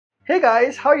Hey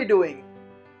guys, how you doing?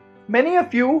 Many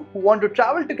of you who want to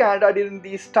travel to Canada during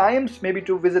these times, maybe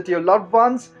to visit your loved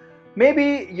ones,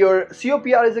 maybe your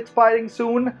COPR is expiring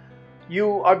soon,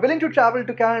 you are willing to travel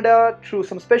to Canada through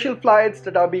some special flights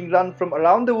that are being run from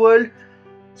around the world.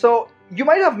 So you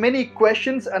might have many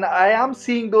questions, and I am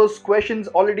seeing those questions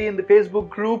already in the Facebook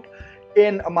group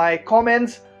in my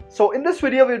comments. So in this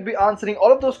video, we'll be answering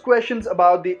all of those questions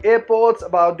about the airports,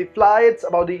 about the flights,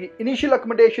 about the initial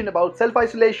accommodation, about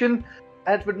self-isolation.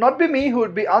 And it would not be me who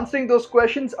would be answering those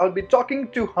questions. I'll be talking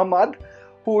to Hamad,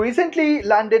 who recently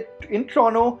landed in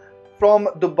Toronto from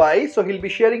Dubai. So he'll be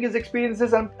sharing his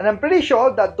experiences, and I'm pretty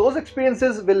sure that those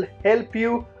experiences will help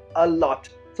you a lot.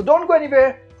 So don't go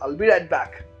anywhere. I'll be right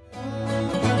back.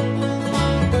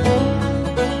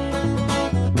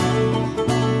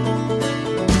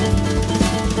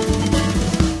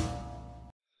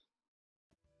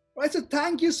 Right, so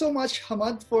thank you so much,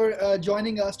 Hamad, for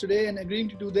joining us today and agreeing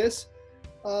to do this.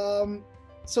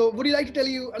 So would you like to tell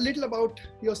you a little about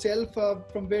yourself?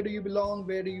 From where do you belong,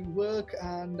 where do you work,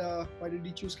 and why did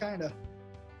you choose Canada?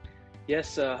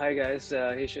 Yes, hi guys,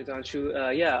 hey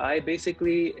Shitanshu. Yeah, I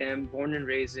basically am born and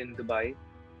raised in Dubai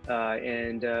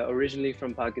and originally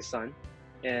from Pakistan.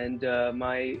 And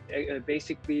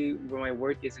basically my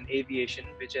work is in aviation,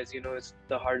 which, as you know, is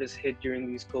the hardest hit during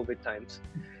these COVID times.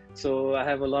 So I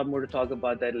have a lot more to talk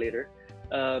about that later.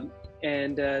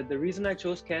 The reason I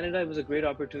chose Canada, it was a great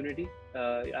opportunity.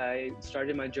 I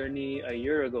started my journey a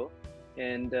year ago,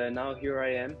 and now here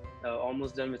I am,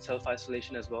 almost done with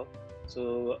self-isolation as well.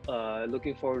 So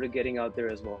looking forward to getting out there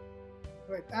as well.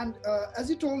 Right, and as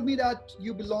you told me that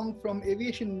you belong from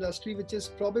aviation industry, which is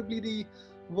probably the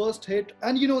worst hit,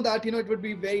 and you know that it would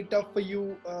be very tough for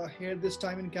you here this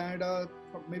time in Canada,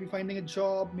 maybe finding a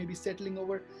job, maybe settling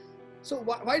over. So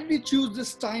why did you choose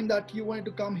this time that you wanted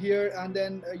to come here, and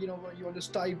then you want to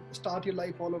start your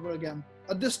life all over again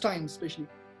at this time especially?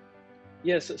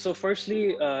 Yes, so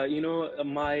firstly,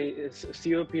 my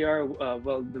COPR,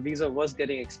 well, the visa was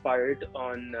getting expired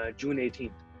on June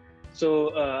 18th.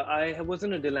 So I was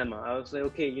in a dilemma. I was like,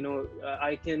 okay,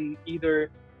 I can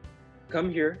either come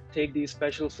here, take these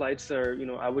special flights, or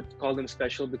I would call them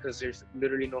special because there's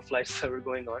literally no flights that were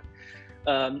going on,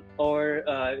 or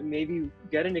maybe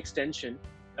get an extension,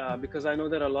 because I know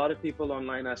that a lot of people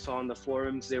online, I saw on the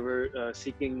forums, they were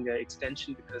seeking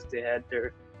extension because they had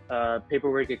their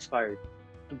paperwork expired.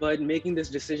 But making this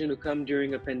decision to come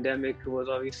during a pandemic was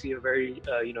obviously a very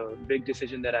big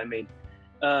decision that I made.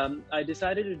 I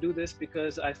decided to do this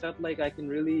because I felt like I can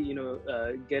really,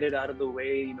 get it out of the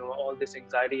way, all this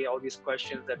anxiety, all these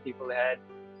questions that people had.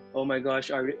 Oh my gosh,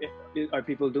 are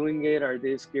people doing it? Are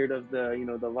they scared of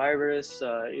the virus?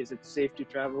 Is it safe to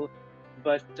travel?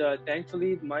 But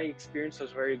thankfully, my experience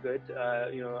was very good.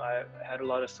 I had a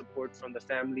lot of support from the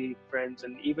family, friends,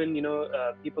 and even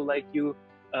people like you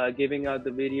giving out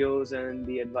the videos and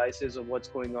the advices of what's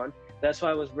going on. That's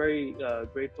why I was very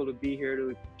grateful to be here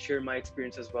to share my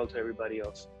experience as well to everybody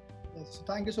else. Yes, so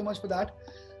thank you so much for that.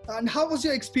 And how was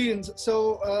your experience? So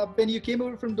when you came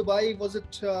over from Dubai, was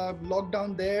it locked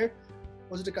down there?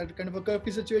 Was it a kind of a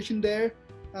curfew situation there?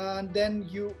 And then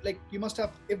you must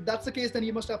have, if that's the case, then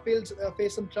you must have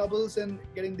faced some troubles in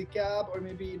getting the cab, or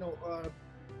maybe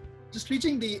just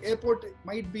reaching the airport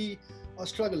might be a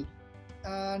struggle.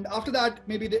 And after that,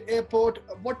 maybe the airport,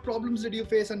 what problems did you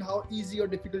face, and how easy or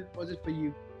difficult was it for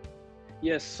you?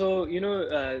 Yes, so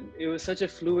it was such a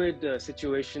fluid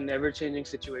situation, ever-changing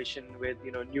situation with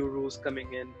new rules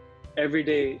coming in every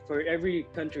day for every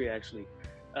country actually.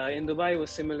 In Dubai, it was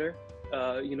similar.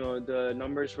 The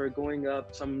numbers were going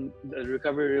up. The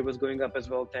recovery rate was going up as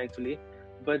well, thankfully.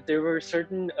 But there were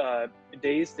certain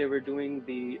days they were doing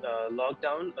the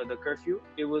lockdown, the curfew.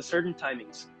 It was certain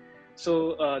timings.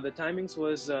 So the timings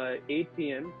was 8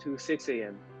 p.m. to 6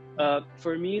 a.m.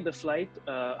 For me, the flight,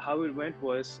 how it went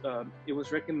was, it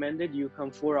was recommended you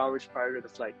come 4 hours prior to the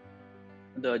flight.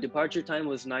 The departure time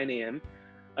was 9 a.m.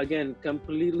 Again,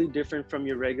 completely different from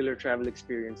your regular travel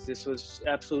experience. This was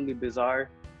absolutely bizarre,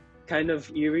 kind of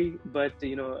eerie, but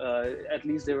at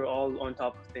least they were all on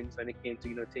top of things when it came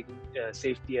to taking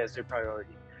safety as their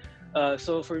priority.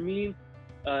 So for me,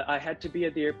 I had to be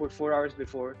at the airport 4 hours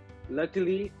before.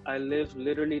 Luckily, I live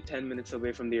literally 10 minutes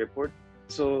away from the airport.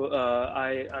 So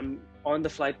I'm on the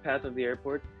flight path of the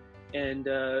airport, and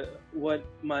what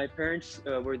my parents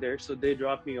were there, so they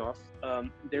dropped me off.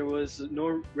 There was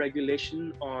no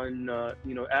regulation on,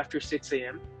 after 6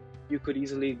 a.m. you could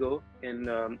easily go and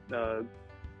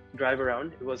drive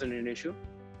around. It wasn't an issue.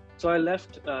 So I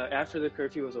left after the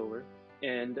curfew was over,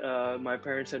 and my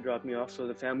parents had dropped me off, so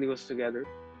the family was together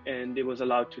and it was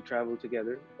allowed to travel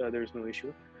together. There's no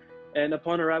issue. And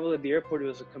upon arrival at the airport, it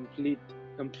was a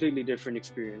completely different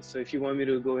experience. So if you want me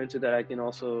to go into that, I can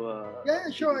also Yeah,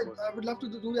 give sure. you more. I would love to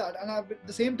do that. And at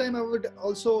the same time, I would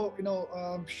also,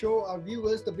 show our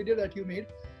viewers the video that you made.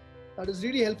 That is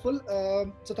really helpful.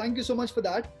 So thank you so much for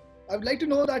that. I would like to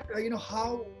know that,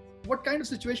 what kind of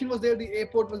situation was there at the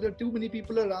airport? Was there too many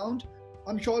people around?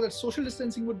 I'm sure that social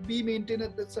distancing would be maintained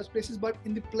at such places, but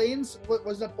in the planes,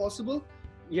 was that possible?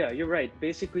 Yeah, you're right.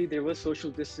 Basically, there was social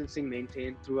distancing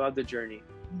maintained throughout the journey.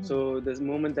 So the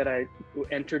moment that I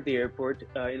entered the airport,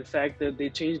 in fact, they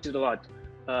changed it a lot.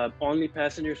 Only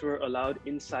passengers were allowed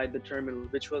inside the terminal,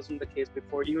 which wasn't the case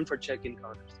before, even for check-in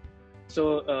counters. So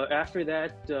after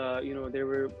that,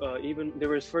 there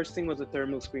was first thing was the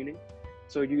thermal screening.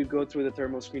 So you could go through the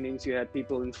thermal screenings. You had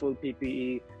people in full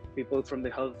PPE, people from the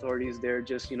health authorities there,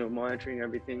 just monitoring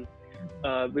everything.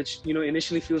 Which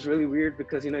initially feels really weird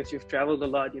because if you've traveled a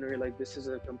lot, you're like, this is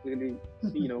a completely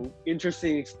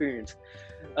interesting experience.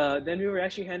 Then we were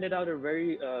actually handed out a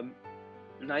very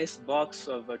nice box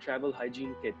of a travel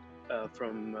hygiene kit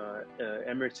from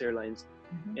Emirates Airlines,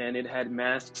 and it had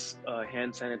masks,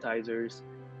 hand sanitizers,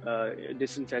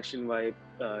 disinfection wipe,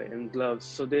 and gloves.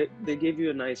 So they gave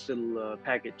you a nice little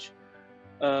package.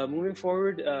 Moving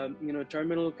forward,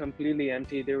 terminal completely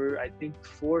empty. There were, I think,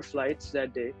 4 flights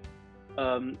that day.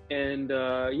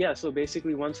 So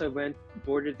basically once I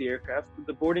boarded the aircraft,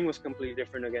 the boarding was completely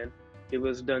different again. It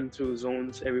was done through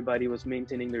zones. Everybody was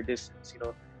maintaining their distance,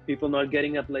 people not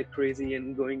getting up like crazy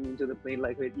and going into the plane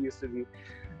like it used to be.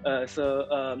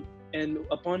 And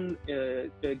upon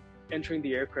entering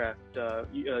the aircraft,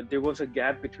 there was a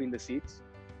gap between the seats.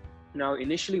 Now,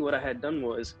 initially what I had done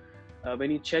was,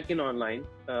 when you check in online,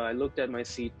 I looked at my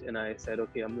seat and I said,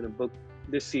 okay, I'm going to book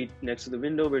this seat next to the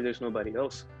window where there's nobody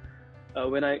else.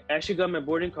 When I actually got my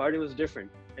boarding card, it was different.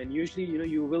 And usually,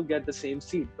 you will get the same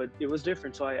seat, but it was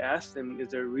different. So I asked them, is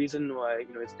there a reason why,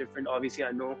 it's different? Obviously,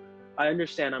 I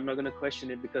understand. I'm not going to question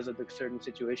it because of the certain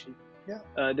situation.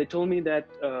 Yeah. They told me that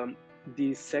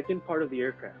the second part of the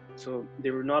aircraft, so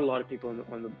there were not a lot of people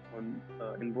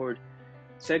on board.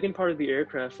 Second part of the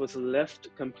aircraft was left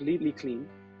completely clean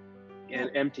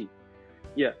and empty.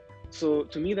 Yeah. So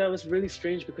to me, that was really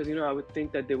strange because, I would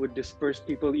think that they would disperse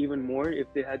people even more if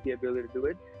they had the ability to do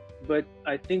it. But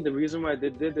I think the reason why they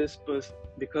did this was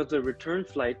because the return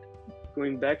flight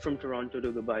going back from Toronto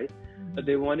to Dubai,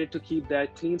 they wanted to keep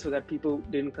that clean so that people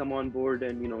didn't come on board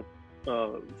and,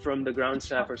 from the ground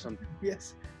staff or something.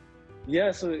 Yes.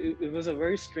 Yeah, so it was a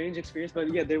very strange experience,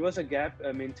 but yeah, there was a gap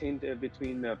maintained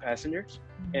between passengers.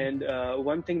 And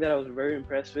one thing that I was very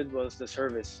impressed with was the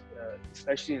service,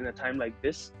 especially in a time like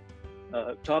this.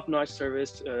 Top-notch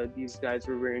service. These guys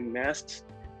were wearing masks.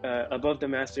 Above the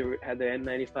mask, they had the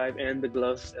N95 and the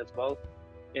gloves as well,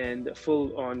 and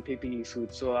full-on PPE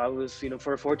suits. So I was,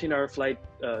 for a 14-hour flight,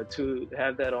 to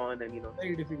have that on, and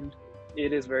very difficult.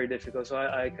 It is very difficult. So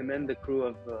I commend the crew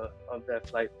of that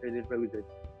flight. They did really good.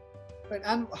 Right.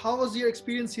 And how was your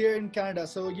experience here in Canada?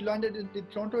 So you landed in the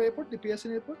Toronto airport, the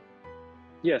Pearson airport?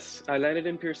 Yes, I landed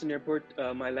in Pearson Airport.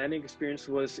 My landing experience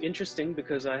was interesting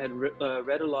because I had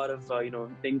read a lot of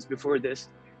things before this.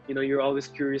 You're always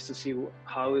curious to see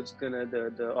how it's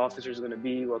the officers gonna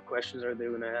be, what questions are they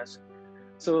gonna ask.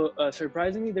 So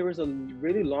surprisingly, there was a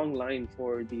really long line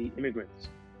for the immigrants.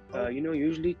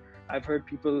 Usually I've heard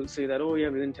people say that, oh yeah,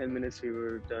 within 10 minutes we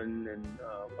were done and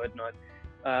whatnot.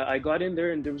 I got in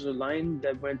there and there was a line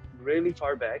that went really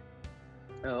far back.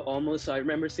 Almost, I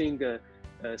remember seeing a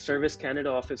Service Canada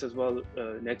office as well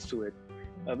next to it,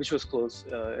 which was closed.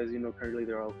 As you know, currently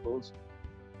they're all closed.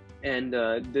 And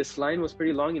this line was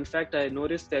pretty long. In fact, I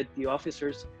noticed that the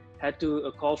officers had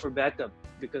to call for backup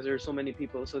because there were so many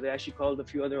people. So they actually called a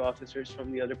few other officers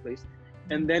from the other place,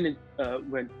 and then it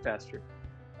went faster.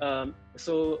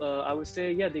 I would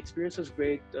say, yeah, the experience was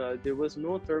great. There was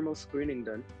no thermal screening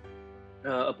done.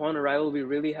 Upon arrival, we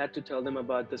really had to tell them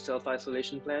about the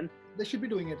self-isolation plan. They should be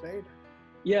doing it, right?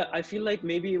 Yeah, I feel like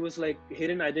maybe it was like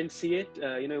hidden. I didn't see it.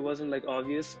 It wasn't like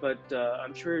obvious, but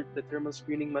I'm sure the thermal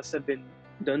screening must have been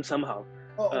done somehow.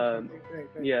 Oh, okay. Right.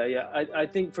 Yeah. I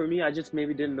think for me, I just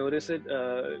maybe didn't notice it.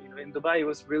 In Dubai, it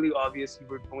was really obvious you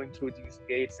were going through these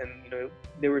gates, and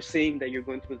they were saying that you're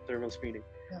going through the thermal screening.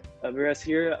 Yeah. Whereas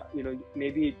here,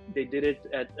 maybe they did it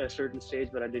at a certain stage,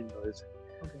 but I didn't notice it.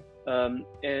 Okay.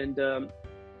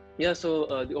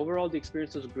 The overall the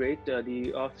experience was great.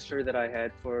 The officer that I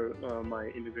had for my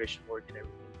immigration work and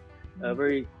everything,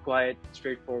 very quiet,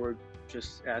 straightforward.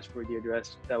 Just asked for the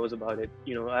address. That was about it.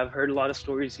 I've heard a lot of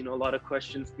stories. A lot of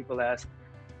questions people ask,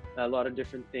 a lot of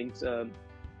different things.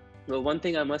 Well, one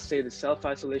thing I must say, the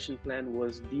self-isolation plan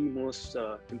was the most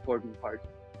important part,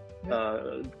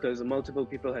 because multiple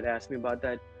people had asked me about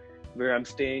that. where I'm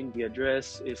staying, the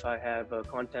address, if I have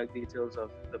contact details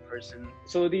of the person.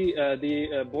 So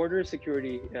the border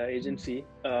security agency,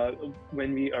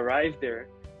 when we arrived there,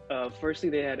 firstly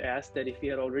they had asked that if we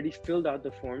had already filled out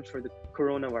the forms for the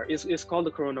coronavirus. It's called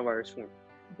the coronavirus form.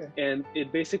 Okay. And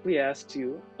it basically asks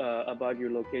you about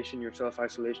your location, your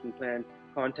self-isolation plan,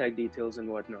 contact details, and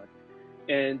whatnot.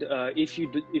 And if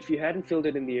you hadn't filled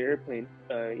it in the airplane,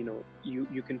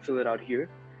 you can fill it out here.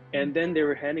 And then they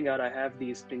were handing out. I have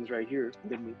these things right here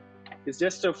with me. It's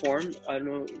just a form. I don't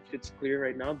know if it's clear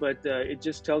right now, but it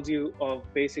just tells you of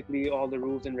basically all the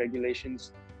rules and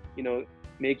regulations.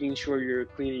 Making sure you're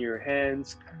cleaning your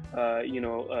hands,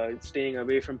 staying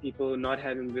away from people, not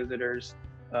having visitors,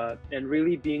 and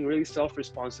really being really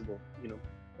self-responsible.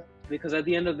 Because at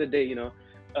the end of the day,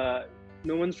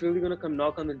 no one's really going to come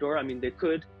knock on the door. I mean, they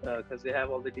could because they have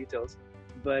all the details.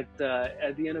 But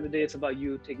at the end of the day, it's about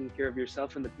you taking care of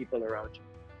yourself and the people around you.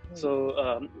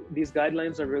 So these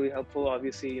guidelines are really helpful.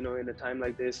 Obviously, in a time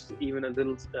like this, even a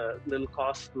little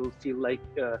cost will feel like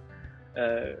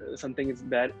something is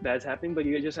bad's happening. But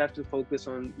you just have to focus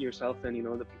on yourself and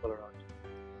the people around you.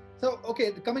 So,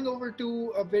 okay, coming over to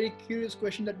a very curious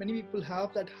question that many people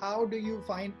have, that how do you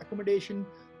find accommodation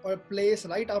or a place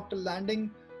right after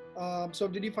landing? So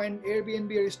did you find Airbnb?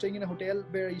 Are you staying in a hotel?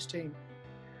 Where are you staying?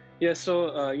 Yeah,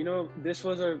 so this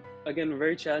was again a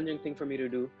very challenging thing for me to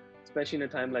do, especially in a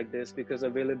time like this, because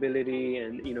availability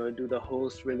and do the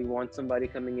host really want somebody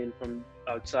coming in from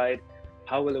outside?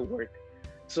 How will it work?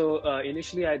 So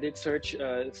initially I did search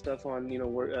stuff on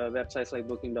websites like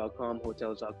booking.com,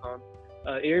 hotels.com.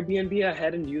 Airbnb, I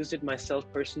hadn't used it myself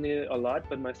personally a lot,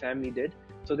 but my family did,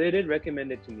 so they did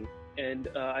recommend it to me. And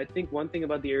I think one thing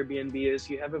about the Airbnb is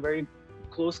you have a very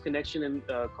close connection and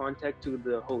contact to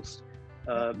the host.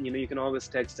 You can always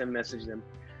text them, message them.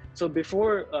 So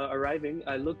before arriving,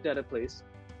 I looked at a place,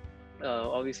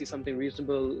 obviously something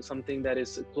reasonable, something that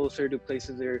is closer to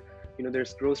places where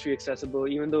there's grocery accessible.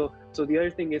 So the other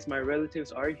thing is my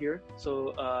relatives are here,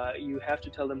 so you have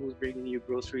to tell them who's bringing you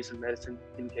groceries and medicine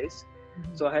in case.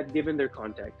 Mm-hmm. So I had given their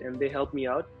contact and they helped me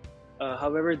out.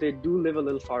 However, they do live a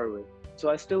little far away. So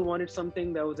I still wanted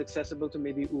something that was accessible to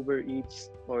maybe Uber Eats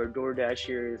or DoorDash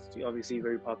here is obviously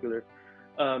very popular.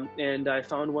 And I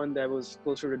found one that was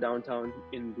closer to downtown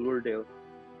in Bloordale.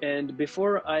 And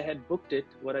before I had booked it,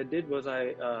 what I did was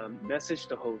I messaged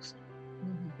the host.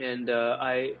 Mm-hmm. And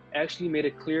I actually made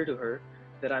it clear to her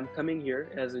that I'm coming here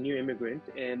as a new immigrant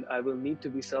and I will need to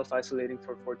be self-isolating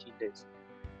for 14 days.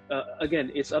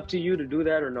 Again, it's up to you to do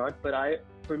that or not, but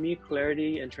for me,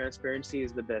 clarity and transparency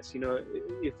is the best,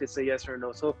 if it's a yes or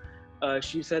no. So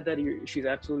she said that she's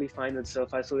absolutely fine with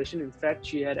self-isolation. In fact,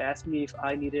 she had asked me if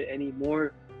I needed any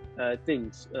more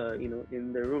things,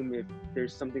 in the room, if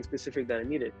there's something specific that I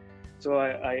needed. So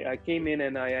I came in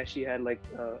and I actually had like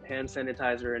hand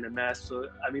sanitizer and a mask. So,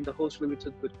 I mean, the host really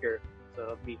took good care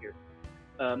of me here.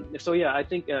 So yeah, I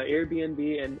think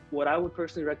Airbnb, and what I would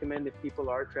personally recommend if people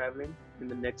are traveling in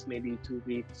the next maybe 2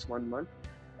 weeks, 1 month,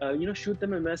 shoot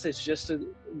them a message just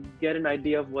to get an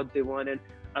idea of what they want. And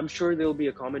I'm sure they'll be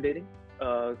accommodating,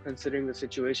 considering the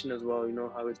situation as well,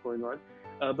 how it's going on.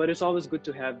 But it's always good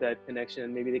to have that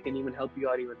connection. Maybe they can even help you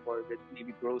out even more with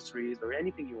maybe groceries or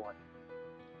anything you want.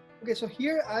 Okay, so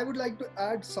here I would like to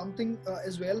add something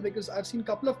as well, because I've seen a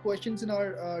couple of questions in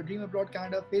our Dream Abroad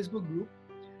Canada Facebook group,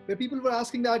 where people were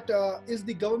asking that is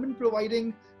the government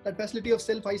providing that facility of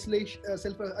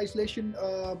self-isolation?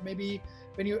 Maybe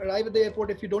when you arrive at the airport,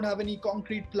 if you don't have any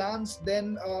concrete plans,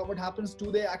 then what happens?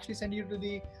 Do they actually send you to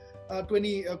the to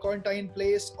any quarantine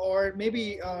place, or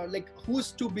maybe like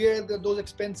who's to bear those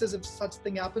expenses if such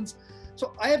thing happens?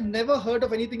 So I have never heard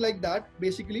of anything like that,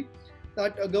 basically,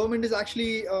 that a government is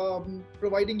actually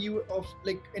providing you of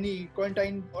like any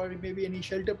quarantine or maybe any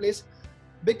shelter place.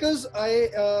 Because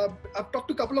I've talked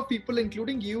to a couple of people,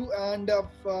 including you, and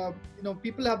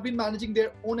people have been managing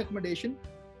their own accommodation.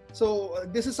 So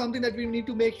this is something that we need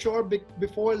to make sure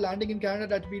before landing in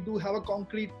Canada, that we do have a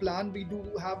concrete plan, we do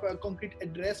have a concrete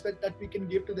address that we can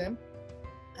give to them,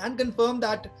 and confirm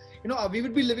that we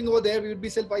would be living over there, we would be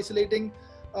self-isolating.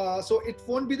 So it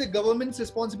won't be the government's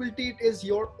responsibility, it is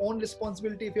your own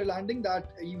responsibility if you're landing,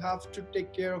 that you have to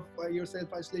take care of your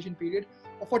self-isolation period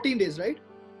of 14 days, right?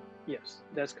 Yes,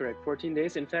 that's correct. 14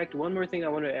 days. In fact, one more thing I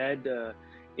want to add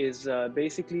is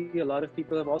basically a lot of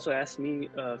people have also asked me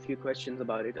a few questions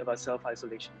about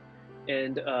self-isolation.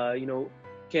 And,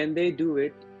 can they do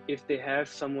it if they have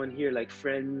someone here, like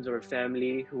friends or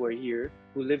family who are here,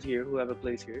 who live here, who have a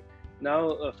place here?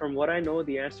 Now, from what I know,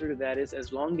 the answer to that is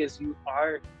as long as you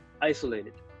are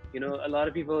isolated. A lot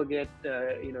of people get,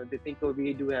 they think, oh,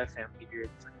 we do have family here.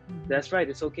 That's right,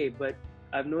 it's okay. But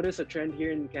I've noticed a trend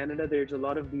here in Canada. There's a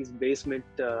lot of these basement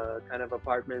kind of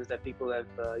apartments that people have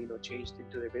changed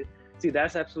into their base. See,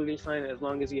 that's absolutely fine as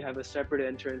long as you have a separate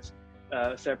entrance,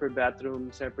 separate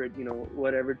bathroom, separate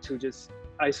whatever to just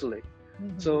isolate.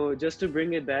 So just to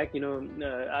bring it back,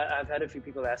 I've had a few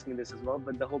people ask me this as well,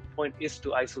 but the whole point is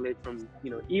to isolate from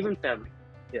even family.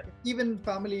 Yeah. Even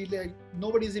family, like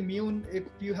nobody's immune if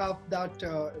you have that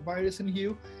virus in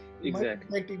you. You might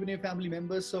affect even your family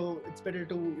members, so it's better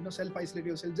to self-isolate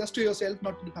yourself, just to yourself,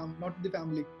 not to the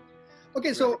family.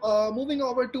 Okay, so moving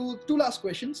over to two last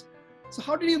questions. So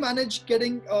how did you manage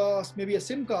getting maybe a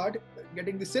SIM card,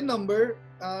 getting the SIM number,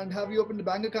 and have you opened the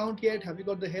bank account yet? Have you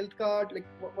got the health card? Like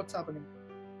what's happening?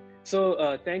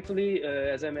 So thankfully,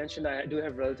 as I mentioned, I do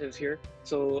have relatives here.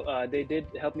 So they did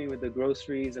help me with the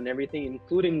groceries and everything,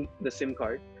 including the SIM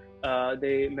card.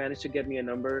 They managed to get me a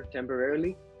number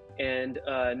temporarily. And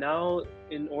now,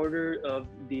 in order of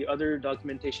the other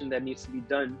documentation that needs to be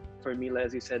done for me,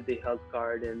 as you said, the health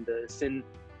card and the SIN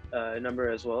number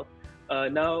as well.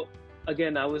 Now,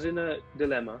 again, I was in a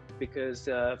dilemma because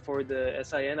for the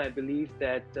SIN, I believe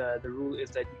that the rule is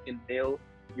that you can mail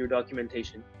your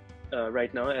documentation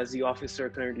right now, as the offices are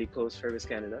currently closed, Service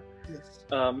Canada. Yes.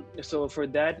 So for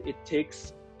that, it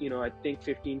takes, I think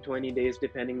 15-20 days,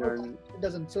 depending on... It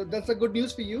doesn't. So that's a good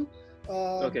news for you.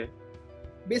 Okay.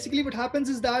 Basically what happens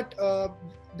is that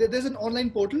there's an online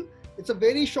portal. It's a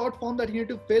very short form that you need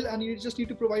to fill, and you just need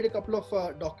to provide a couple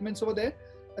of documents over there.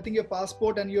 I think your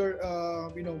passport and your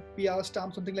PR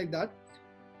stamp, something like that.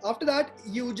 After that,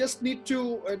 you just need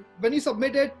to when you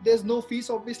submit it, there's no fees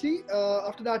obviously.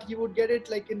 After that, you would get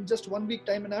it like in just 1 week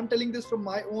time, and I'm telling this from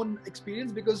my own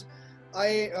experience because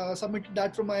I submitted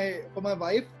that for my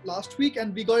wife last week,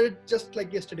 and we got it just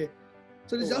like yesterday.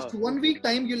 So it's just 1 week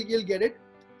time you'll get it.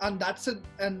 And that's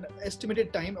an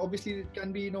estimated time. Obviously, it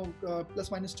can be plus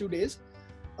minus 2 days.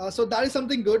 So that is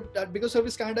something good, that because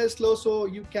Service Canada is slow, so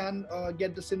you can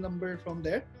get the SIN number from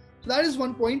there. So that is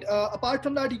one point. Apart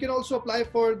from that, you can also apply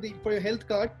for your health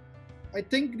card. I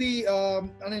think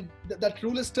that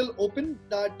rule is still open.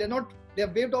 That they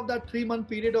have waived off that 3-month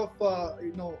period of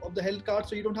of the health card,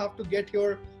 so you don't have to get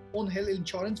your own health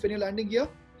insurance when you're landing here.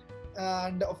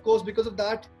 And of course, because of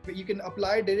that, you can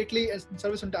apply directly as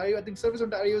Service Ontario. I think Service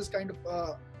Ontario is kind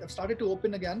of have started to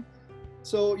open again,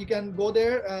 so you can go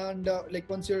there and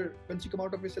once you come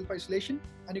out of your self-isolation,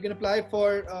 and you can apply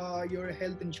for your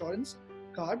health insurance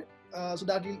card. So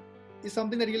that is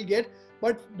something that you'll get.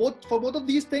 But for both of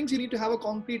these things, you need to have a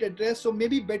concrete address. So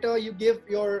maybe better you give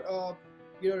your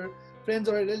friends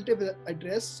or a relative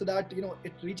address so that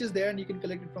it reaches there and you can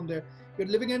collect it from there. You're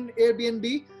living in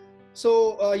Airbnb.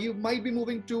 So you might be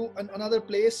moving to another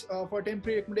place for a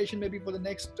temporary accommodation, maybe for the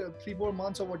next 3-4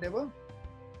 months or whatever.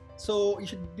 So you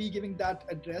should be giving that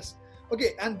address.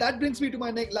 Okay, and that brings me to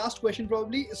my last question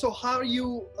probably. So how are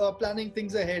you planning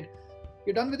things ahead?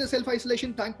 You're done with the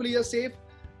self-isolation. Thankfully, you're safe,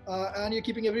 and you're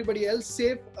keeping everybody else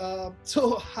safe.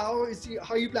 So how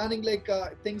are you planning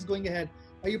things going ahead?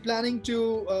 Are you planning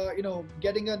to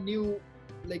getting a new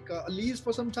a lease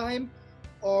for some time,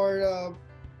 or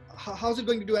how's it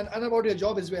going to do? And about your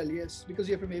job as well, yes, because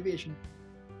you're from aviation.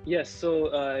 Yes, so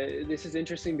this is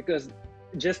interesting because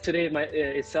just today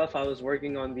itself, I was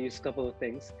working on these couple of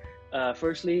things.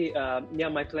 Firstly,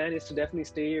 my plan is to definitely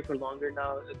stay here for longer.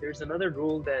 Now, there's another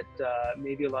rule that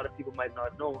maybe a lot of people might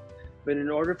not know, but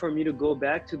in order for me to go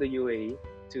back to the UAE,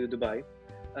 to Dubai,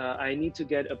 I need to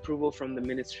get approval from the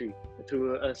ministry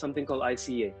through something called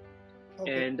ICA.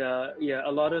 Okay. And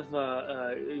a lot of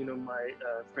my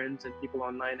friends and people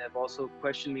online have also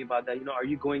questioned me about that. Are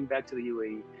you going back to the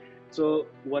UAE? So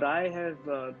what I have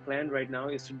planned right now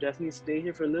is to definitely stay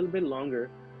here for a little bit longer,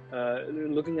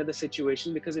 looking at the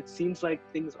situation, because it seems like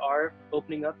things are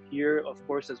opening up here, of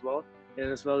course, as well,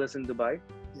 and as well as in Dubai.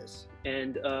 Yes.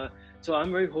 And so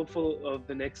I'm very hopeful of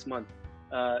the next month.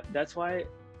 That's why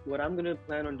what I'm going to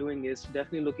plan on doing is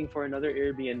definitely looking for another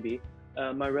Airbnb.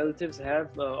 My relatives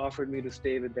have offered me to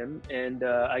stay with them, and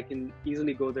I can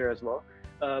easily go there as well.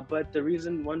 But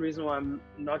one reason why I'm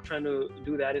not trying to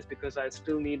do that is because I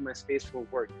still need my space for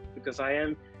work, because I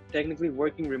am technically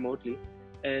working remotely,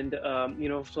 and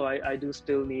so I do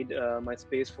still need my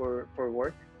space for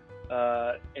work.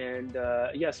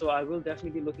 So I will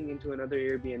definitely be looking into another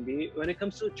Airbnb. When it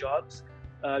comes to jobs,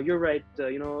 you're right.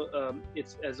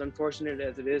 It's as unfortunate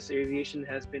as it is, aviation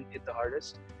has been hit the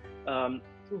hardest.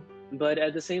 But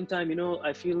at the same time,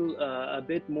 I feel a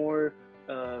bit more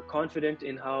confident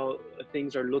in how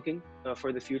things are looking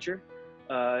for the future.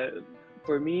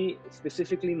 For me,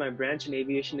 specifically, my branch in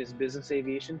aviation is business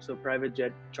aviation, so private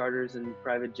jet charters and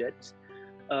private jets.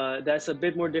 That's a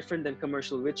bit more different than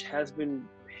commercial, which has been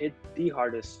hit the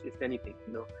hardest, if anything.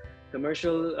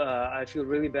 Commercial, I feel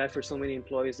really bad for so many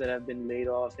employees that have been laid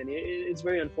off, and it's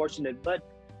very unfortunate. But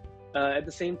at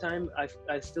the same time,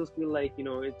 I still feel like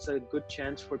it's a good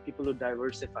chance for people to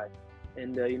diversify,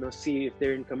 and see if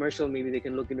they're in commercial, maybe they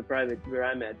can look into private where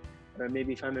I'm at, or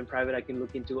maybe if I'm in private, I can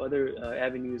look into other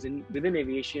avenues within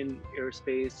aviation,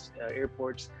 aerospace,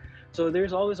 airports. So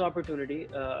there's always opportunity.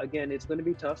 Again, it's going to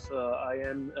be tough. I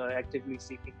am actively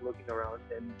seeking, looking around,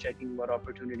 and checking what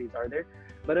opportunities are there.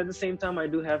 But at the same time, I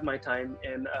do have my time,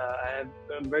 and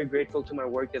I'm very grateful to my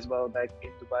work as well back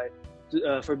in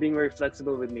Dubai for being very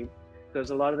flexible with me. Because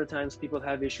a lot of the times people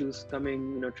have issues coming,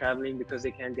 traveling because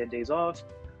they can't get days off.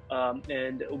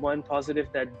 And one positive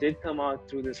that did come out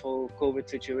through this whole COVID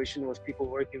situation was people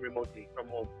working remotely from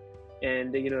home, and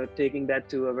taking that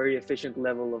to a very efficient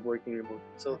level of working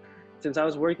remotely. So since I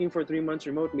was working for 3 months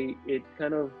remotely, it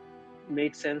kind of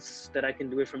made sense that I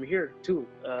can do it from here too.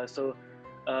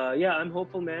 Yeah, I'm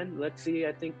hopeful, man. Let's see.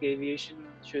 I think aviation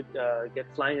should get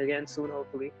flying again soon,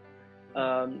 hopefully.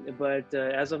 But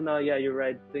as of now, yeah, you're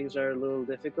right. Things are a little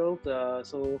difficult.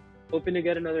 So hoping to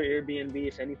get another Airbnb,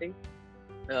 if anything.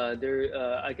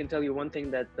 I can tell you one thing,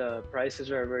 that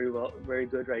prices are very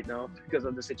good right now because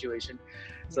of the situation.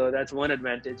 So that's one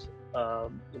advantage.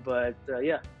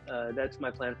 Yeah, that's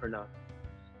my plan for now.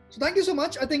 So thank you so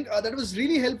much. I think that was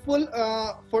really helpful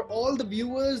for all the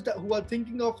viewers who are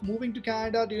thinking of moving to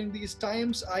Canada during these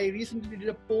times. I recently did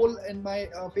a poll in my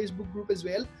Facebook group as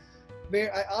well, where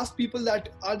I asked people that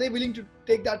are they willing to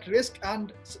take that risk,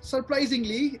 and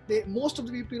surprisingly, most of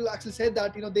the people actually said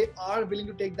that they are willing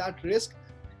to take that risk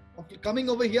of coming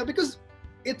over here, because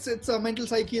it's a mental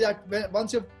psyche that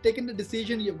once you've taken the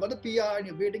decision, you've got a PR and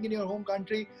you're waiting in your home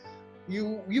country,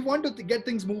 you want to get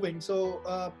things moving.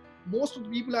 So most of the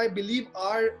people, I believe,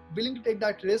 are willing to take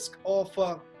that risk of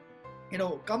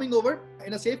coming over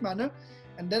in a safe manner,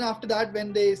 and then after that,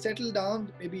 when they settle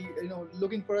down, maybe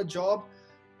looking for a job,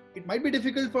 it might be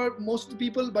difficult for most of the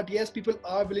people, but yes, people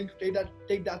are willing to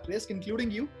take that risk,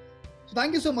 including you. So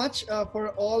thank you so much for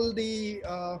all the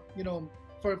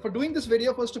for doing this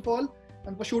video, first of all,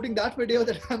 and for shooting that video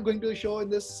that I'm going to show in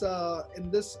this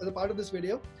as a part of this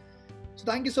video. So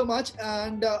thank you so much,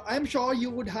 and I'm sure you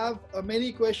would have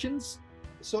many questions.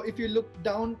 So if you look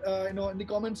down in the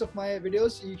comments of my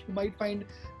videos, you might find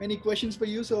many questions for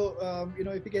you. So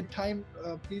if you get time,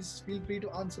 please feel free to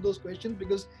answer those questions,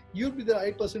 because you'd be the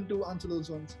right person to answer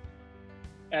those ones.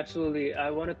 Absolutely.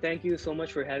 I want to thank you so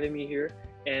much for having me here.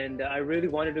 And I really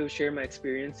wanted to share my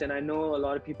experience. And I know a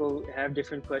lot of people have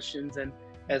different questions, and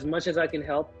as much as I can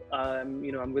help,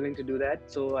 I'm willing to do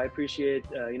that. So I appreciate,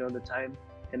 the time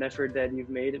and effort that you've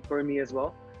made for me as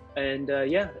well. And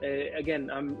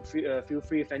again, feel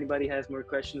free, if anybody has more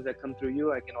questions that come through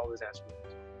you, I can always ask you.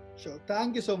 Sure.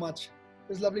 Thank you so much. It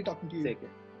was lovely talking to you. Take care.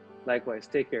 Likewise.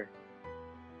 Take care.